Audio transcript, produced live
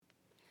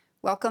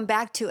Welcome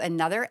back to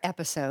another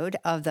episode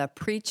of The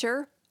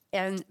Preacher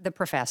and the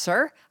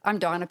Professor. I'm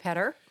Donna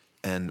Petter,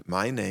 And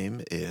my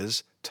name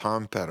is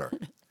Tom Petter.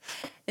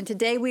 and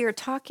today we are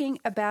talking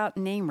about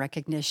name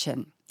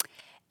recognition.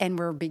 And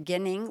we're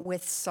beginning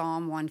with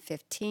Psalm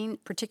 115,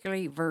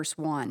 particularly verse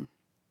 1.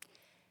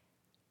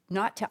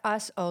 Not to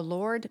us, O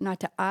Lord, not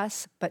to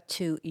us, but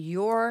to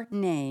your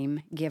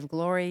name give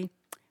glory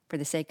for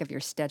the sake of your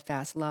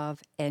steadfast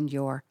love and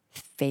your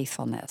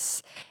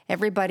faithfulness.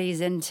 Everybody's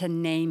into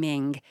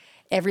naming.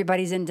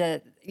 Everybody's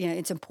into,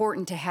 it's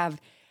important to have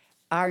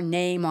our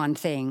name on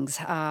things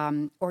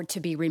or to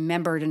be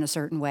remembered in a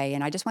certain way.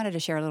 And I just wanted to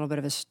share a little bit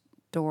of a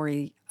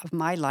story of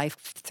my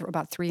life.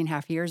 About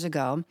 3.5 years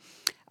ago,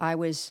 I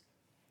was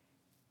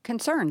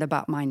concerned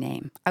about my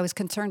name. I was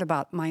concerned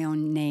about my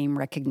own name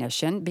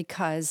recognition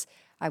because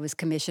I was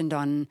commissioned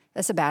on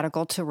a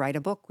sabbatical to write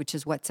a book, which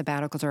is what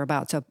sabbaticals are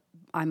about. So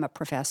I'm a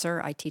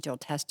professor. I teach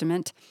Old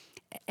Testament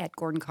at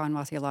Gordon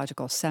Conwell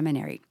Theological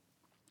Seminary.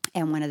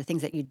 And one of the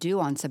things that you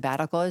do on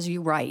sabbatical is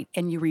you write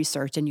and you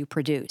research and you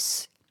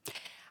produce.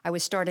 I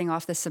was starting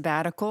off the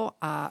sabbatical.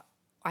 I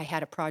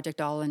had a project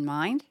all in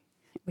mind,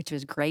 which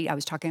was great. I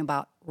was talking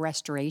about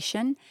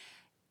restoration,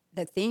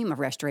 the theme of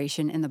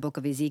restoration in the book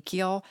of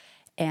Ezekiel,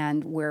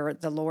 and where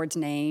the Lord's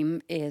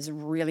name is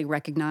really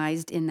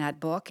recognized in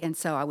that book. And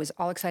so I was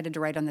all excited to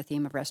write on the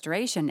theme of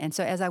restoration. And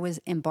so as I was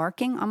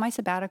embarking on my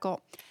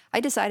sabbatical,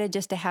 I decided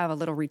just to have a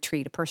little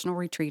retreat, a personal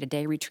retreat, a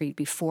day retreat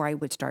before I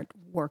would start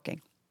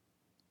working.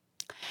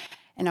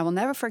 And I will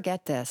never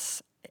forget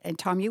this. And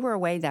Tom, you were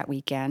away that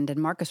weekend, and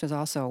Marcus was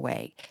also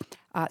away.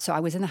 So I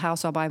was in the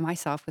house all by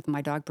myself with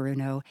my dog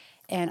Bruno,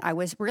 and I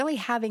was really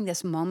having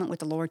this moment with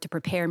the Lord to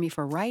prepare me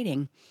for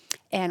writing.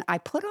 And I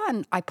put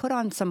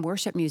on some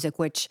worship music,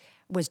 which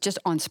was just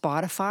on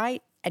Spotify.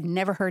 I'd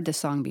never heard this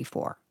song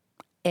before.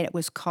 And it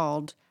was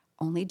called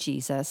 "Only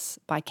Jesus"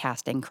 by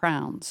Casting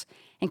Crowns.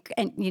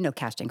 And you know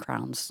Casting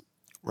Crowns.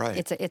 Right.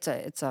 It's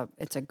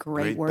a great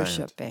Great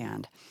worship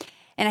band.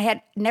 And I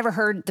had never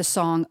heard the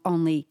song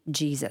 "Only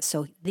Jesus."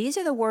 So these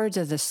are the words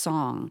of the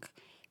song,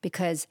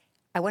 because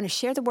I want to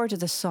share the words of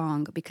the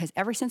song, because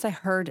ever since I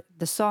heard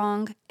the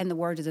song and the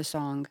words of the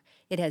song,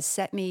 it has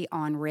set me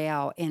on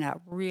rail in a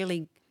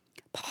really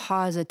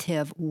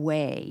positive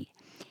way.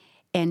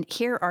 And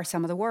here are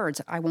some of the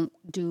words. I won't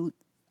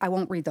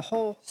read the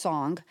whole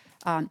song,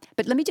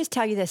 but let me just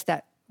tell you this,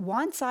 that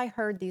once I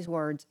heard these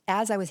words,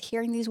 as I was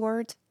hearing these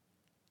words,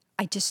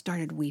 I just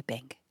started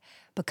weeping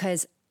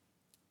because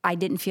I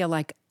didn't feel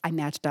like I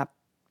matched up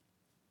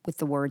with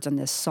the words on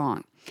this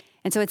song.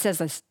 And so it says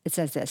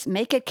this,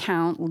 make it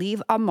count,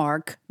 leave a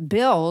mark,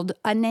 build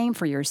a name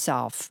for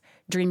yourself,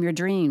 dream your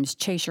dreams,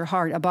 chase your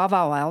heart. Above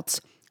all else,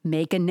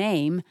 make a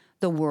name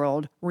the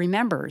world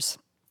remembers.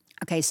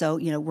 Okay, so,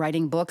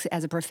 writing books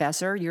as a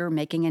professor, you're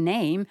making a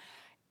name,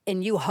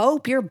 and you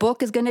hope your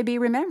book is going to be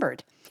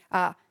remembered.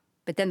 But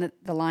then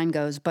the line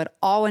goes, but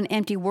all an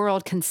empty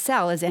world can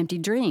sell is empty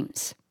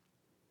dreams.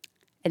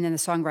 And then the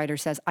songwriter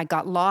says, I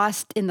got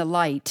lost in the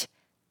light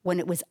when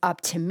it was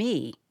up to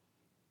me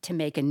to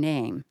make a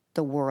name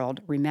the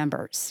world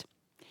remembers.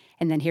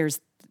 And then here's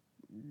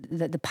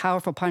the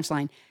powerful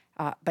punchline.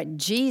 But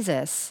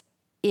Jesus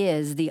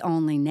is the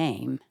only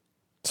name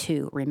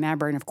to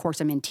remember. And of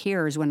course, I'm in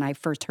tears when I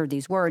first heard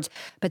these words.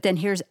 But then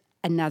here's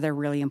another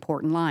really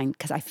important line,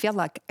 because I feel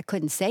like I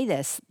couldn't say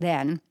this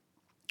then.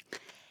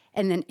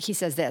 And then he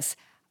says this,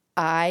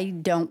 I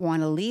don't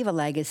want to leave a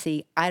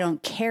legacy. I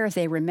don't care if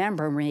they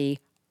remember me,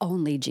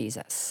 only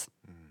Jesus.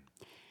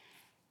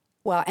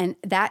 Well, and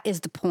that is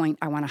the point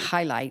I want to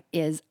highlight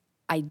is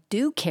I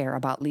do care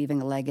about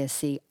leaving a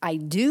legacy. I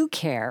do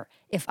care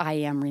if I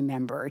am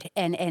remembered.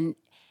 And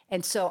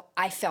so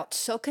I felt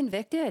so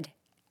convicted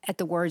at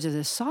the words of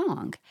this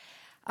song.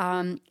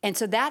 And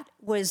so that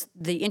was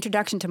the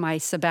introduction to my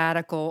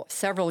sabbatical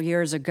several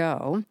years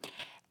ago.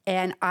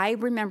 And I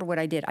remember what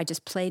I did. I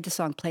just played the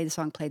song.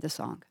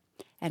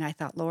 And I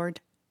thought,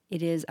 Lord,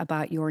 it is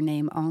about your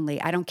name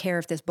only. I don't care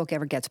if this book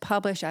ever gets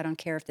published. I don't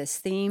care if this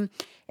theme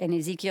in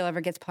Ezekiel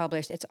ever gets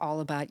published. It's all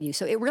about you.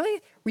 So it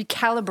really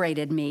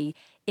recalibrated me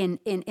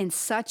in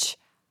such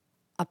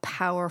a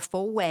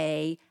powerful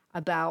way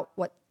about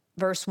what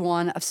verse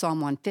 1 of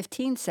Psalm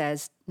 115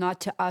 says, not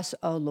to us,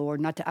 O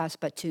Lord, not to us,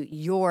 but to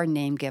your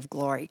name give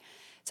glory.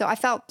 So I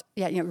felt,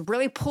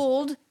 really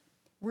pulled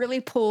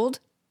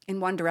in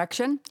one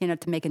direction,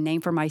 to make a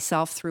name for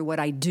myself through what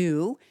I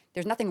do.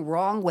 There's nothing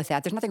wrong with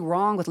that. There's nothing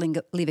wrong with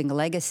leaving a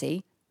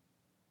legacy,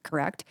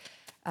 correct?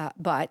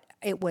 But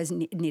it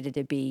needed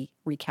to be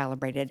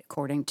recalibrated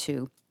according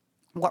to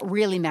what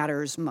really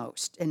matters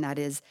most, and that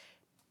is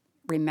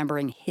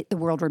remembering the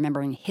world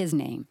remembering his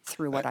name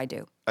through what I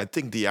do. I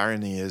think the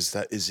irony is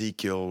that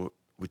Ezekiel,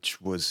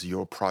 which was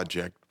your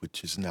project,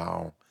 which is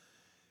now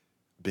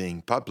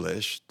being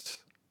published,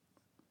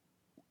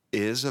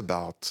 is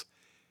about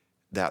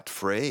that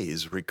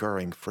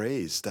recurring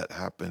phrase that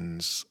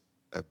happens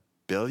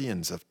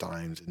billions of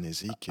times in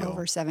Ezekiel.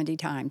 Over 70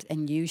 times,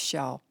 and you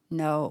shall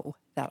know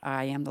that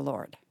I am the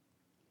Lord.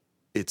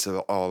 It's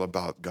all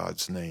about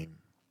God's name,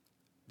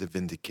 the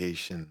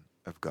vindication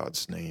of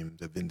God's name,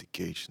 the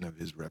vindication of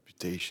his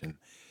reputation.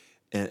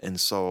 And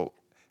so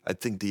I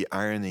think the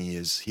irony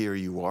is here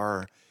you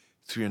are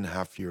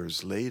 3.5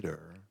 years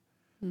later,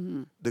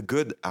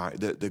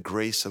 the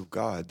grace of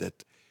God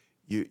that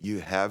you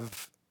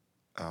have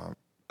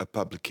a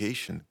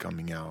publication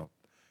coming out,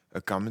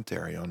 a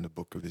commentary on the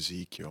book of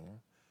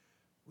Ezekiel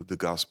with the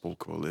Gospel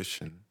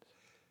Coalition.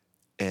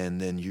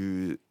 And then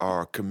you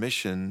are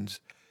commissioned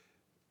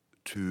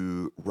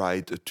to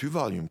write a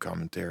 2-volume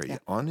commentary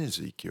on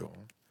Ezekiel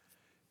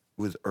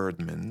with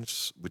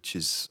Erdman's, which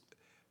is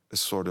a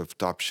sort of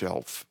top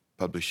shelf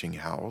publishing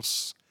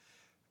house.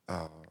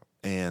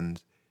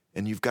 And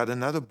you've got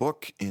another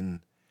book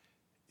in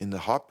the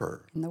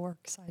hopper. In the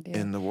works, I do.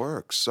 In the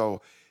works.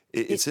 So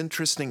it's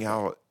interesting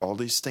how all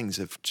these things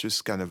have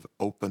just kind of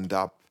opened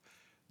up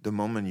the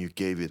moment you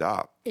gave it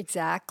up.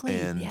 Exactly.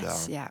 And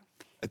yes. Yeah.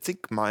 I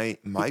think my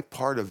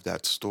part of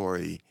that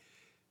story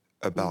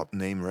about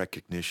name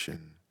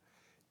recognition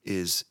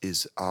is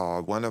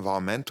one of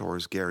our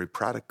mentors, Gary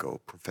Pratico,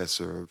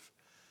 professor of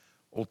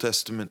Old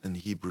Testament and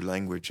Hebrew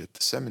language at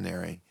the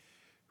seminary,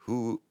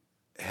 who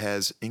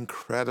has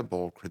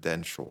incredible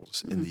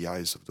credentials in the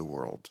eyes of the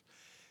world.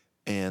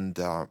 And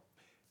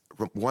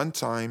one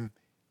time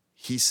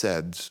he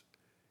said,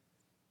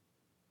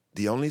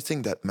 the only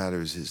thing that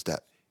matters is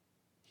that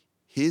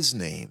his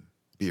name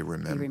be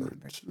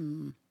remembered.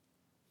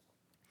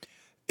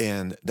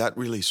 And that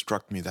really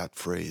struck me, that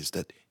phrase,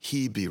 that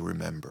he be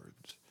remembered.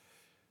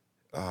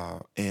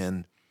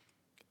 And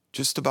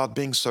just about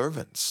being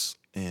servants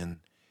and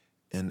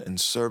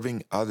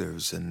serving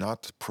others and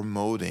not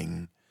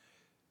promoting,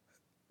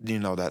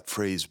 that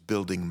phrase,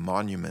 building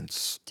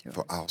monuments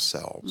for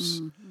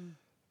ourselves.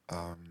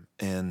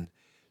 And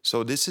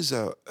so this is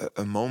a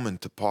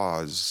moment to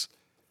pause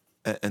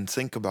and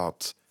think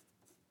about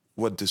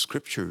what the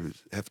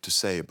scriptures have to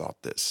say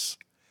about this.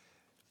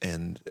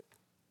 And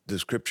the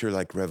scripture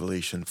like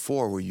Revelation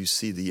 4, where you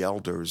see the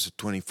elders,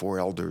 24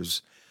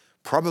 elders,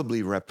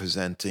 probably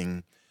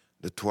representing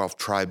the 12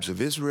 tribes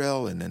of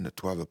Israel and then the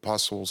 12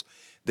 apostles,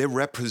 they're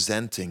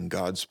representing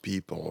God's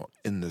people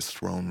in the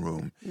throne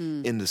room,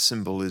 in the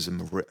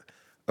symbolism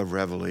of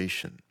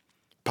Revelation.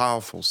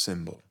 Powerful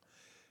symbol.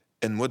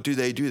 And what do?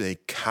 They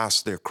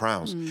cast their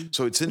crowns.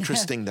 So it's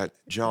interesting that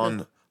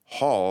John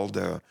Hall,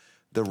 the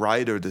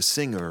writer, the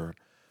singer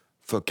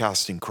for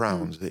Casting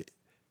Crowns,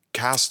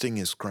 casting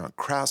his crown,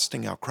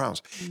 casting our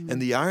crowns.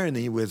 And the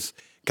irony with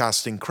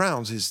Casting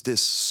Crowns is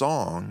this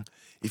song,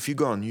 if you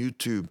go on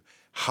YouTube,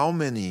 how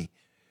many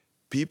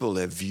people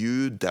have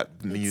viewed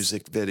that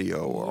music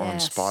video on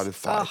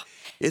Spotify? Oh,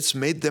 it's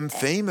made them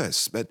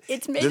famous, but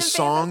the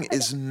song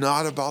is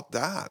not about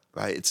that,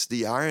 right? It's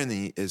the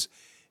irony is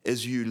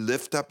as you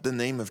lift up the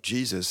name of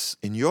Jesus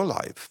in your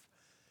life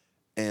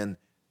and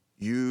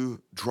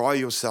you draw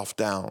yourself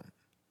down.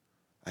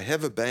 I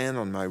have a band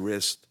on my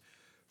wrist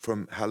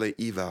from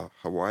Haleiwa,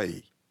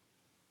 Hawaii,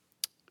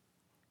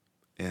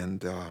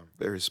 and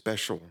very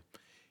special.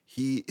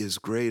 He is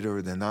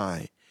greater than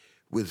I.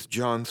 With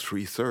John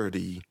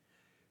 3:30,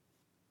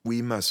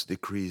 we must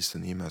decrease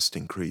and he must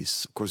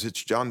increase. Of course,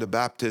 it's John the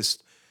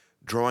Baptist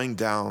drawing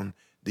down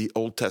the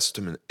Old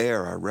Testament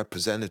era,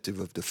 representative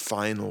of the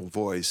final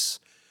voice,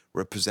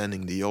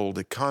 representing the old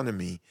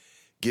economy,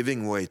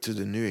 giving way to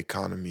the new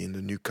economy in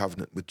the new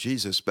covenant with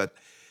Jesus. But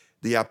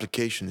the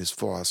application is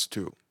for us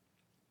too.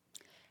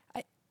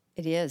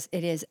 It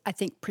is. I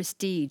think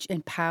prestige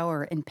and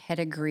power and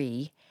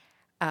pedigree,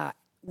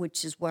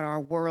 which is what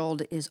our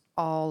world is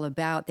all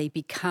about, they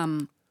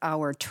become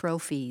our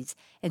trophies.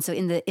 And so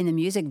in the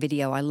music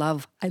video, I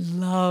love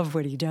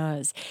what he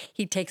does.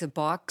 He takes a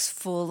box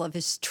full of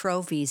his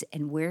trophies,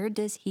 and where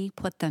does he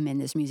put them in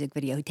this music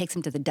video? He takes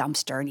them to the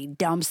dumpster and he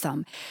dumps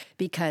them,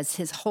 because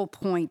his whole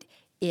point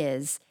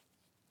is,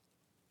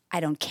 I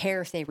don't care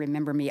if they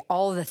remember me,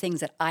 all of the things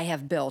that I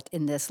have built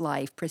in this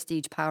life,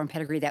 prestige, power, and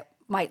pedigree, that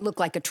might look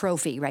like a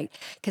trophy, right?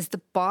 Because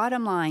the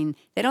bottom line,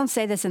 they don't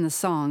say this in the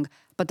song,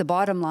 but the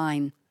bottom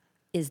line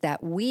is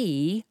that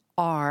we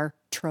are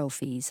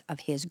trophies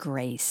of his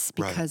grace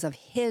because of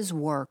his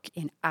work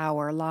in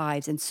our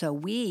lives. And so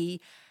we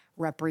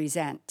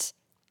represent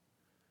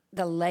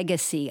the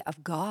legacy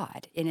of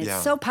God. And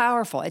it's so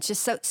powerful. It's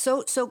just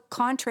so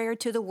contrary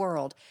to the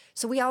world.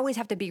 So we always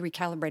have to be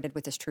recalibrated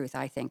with this truth,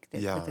 I think,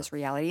 with this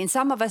reality. And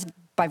some of us,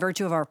 by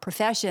virtue of our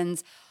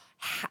professions,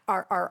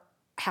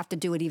 have to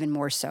do it even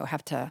more so,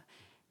 have to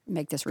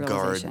make this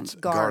realization.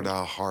 Guard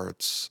our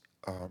hearts.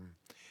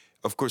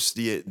 Of course,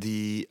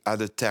 the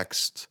other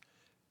text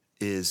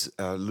is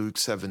Luke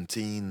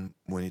 17,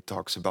 when he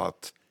talks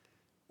about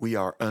we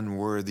are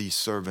unworthy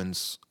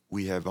servants.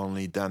 We have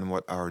only done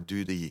what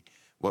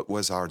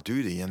was our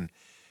duty. And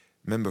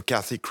remember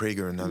Kathy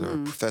Krager, another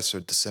professor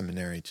at the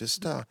seminary,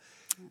 just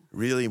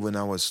really when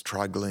I was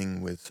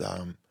struggling with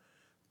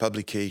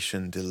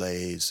publication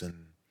delays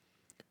and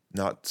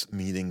not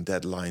meeting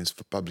deadlines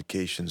for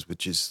publications,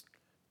 which is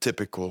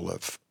typical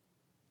of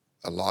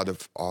a lot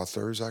of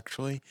authors,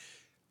 actually,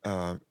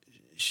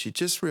 she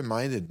just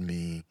reminded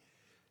me,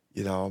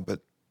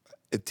 but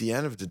at the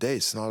end of the day,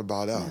 it's not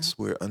about us.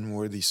 We're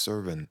unworthy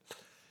servants.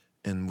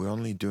 and we're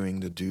only doing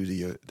the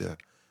duty,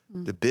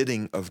 the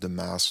bidding of the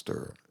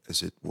master,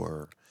 as it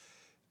were.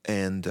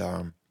 And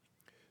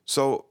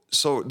so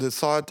the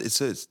thought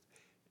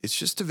it's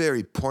just a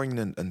very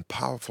poignant and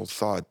powerful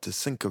thought to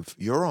think of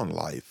your own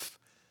life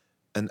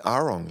and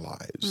our own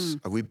lives.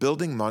 Are we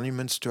building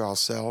monuments to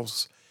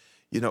ourselves?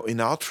 In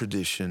our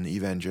tradition,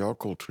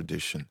 evangelical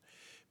tradition,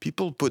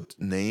 people put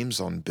names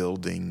on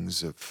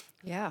buildings of,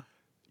 Yeah.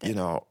 you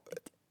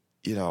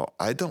know,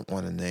 I don't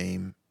want a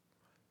name.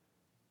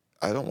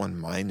 I don't want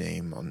my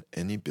name on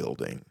any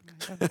building.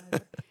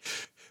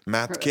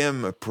 Matt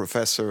Kim, a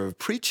professor of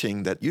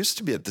preaching that used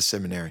to be at the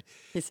seminary,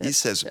 he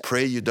says,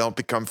 pray you don't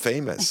become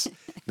famous.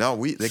 No,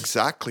 we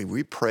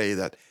pray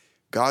that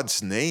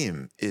God's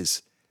name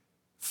is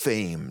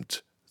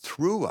famed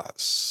through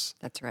us.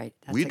 That's right.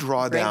 That's We a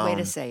draw great down way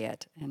to say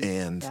it.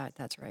 and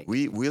that's right.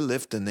 we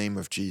lift the name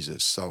of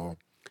Jesus. So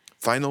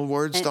final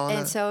words, Donna?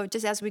 And so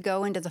just as we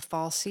go into the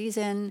fall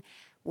season,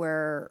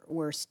 where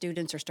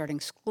students are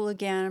starting school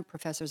again,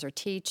 professors are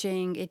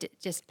teaching,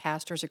 just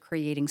pastors are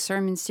creating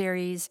sermon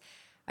series,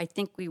 I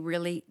think we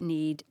really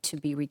need to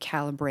be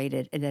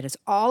recalibrated, and that it's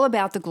all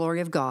about the glory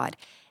of God.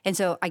 And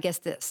so I guess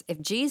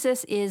if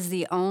Jesus is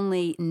the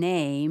only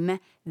name,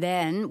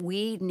 then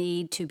we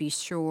need to be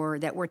sure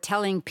that we're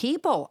telling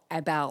people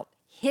about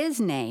his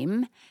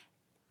name,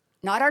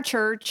 not our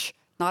church,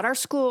 not our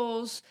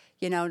schools,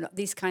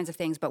 these kinds of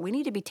things. But we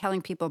need to be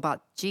telling people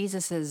about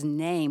Jesus's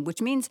name,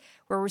 which means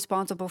we're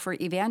responsible for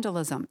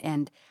evangelism.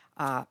 And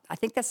I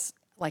think that's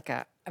like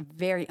a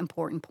very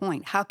important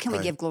point. How can we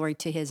give glory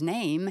to his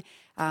name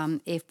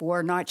if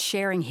we're not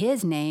sharing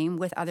his name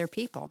with other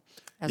people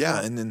as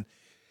well? And then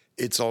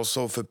it's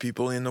also for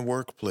people in the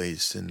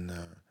workplace, in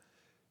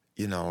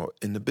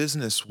the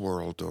business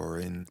world, or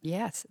in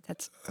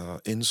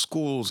in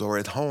schools or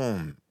at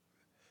home,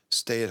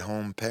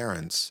 stay-at-home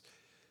parents.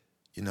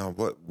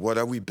 What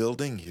are we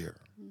building here?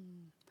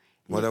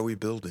 What are we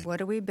building?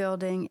 What are we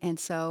building? And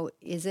so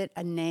is it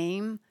a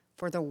name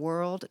for the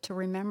world to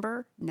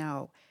remember?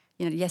 No.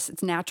 Yes,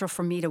 it's natural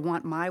for me to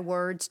want my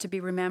words to be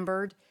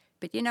remembered,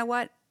 but you know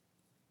what?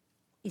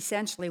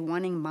 Essentially,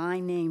 wanting my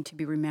name to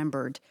be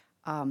remembered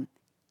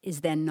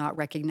is then not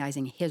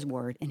recognizing his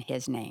word and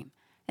his name.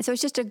 And so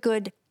it's just a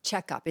good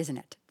checkup, isn't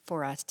it,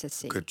 for us to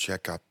see? Good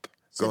checkup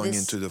going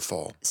into the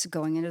fall.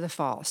 Going into the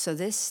fall. So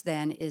this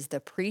then is the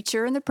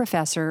preacher and the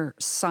professor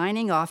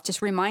signing off,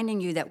 just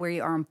reminding you that we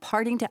are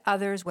imparting to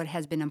others what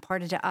has been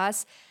imparted to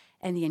us.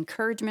 And the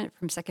encouragement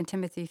from 2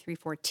 Timothy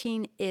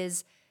 3:14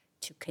 is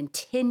to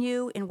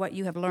continue in what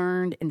you have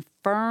learned and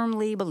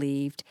firmly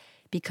believed,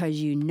 because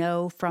you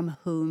know from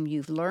whom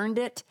you've learned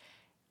it.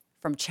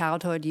 From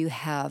childhood, you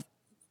have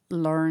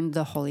learned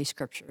the Holy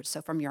Scriptures.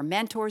 So from your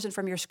mentors and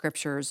from your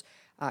scriptures,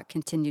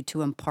 continue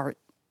to impart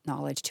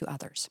knowledge to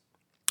others.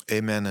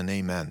 Amen and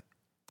amen.